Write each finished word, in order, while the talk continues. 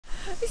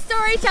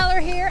Storyteller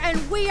here,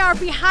 and we are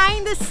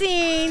behind the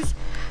scenes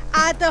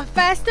at the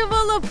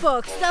Festival of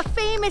Books, the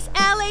famous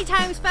LA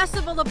Times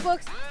Festival of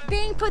Books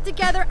being put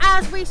together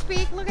as we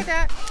speak. Look at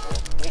that.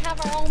 We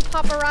have our own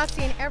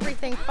paparazzi and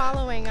everything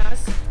following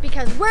us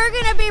because we're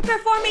gonna be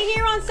performing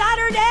here on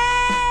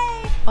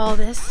Saturday. All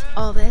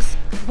this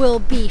will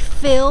be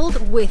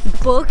filled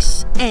with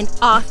books and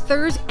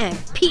authors and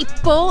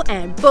people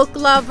and book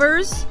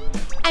lovers.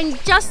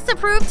 And just to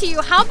prove to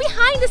you how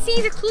behind the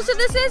scenes exclusive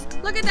this is,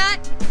 look at that.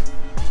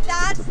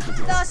 That's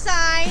the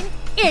sign.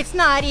 It's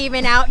not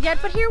even out yet,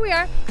 but here we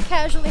are,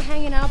 casually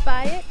hanging out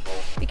by it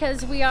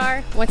because we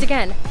are, once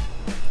again,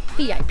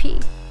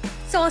 VIP.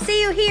 So I'll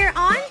see you here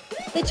on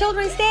the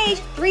children's stage,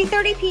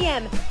 3:30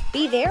 p.m.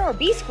 Be there or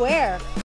be square.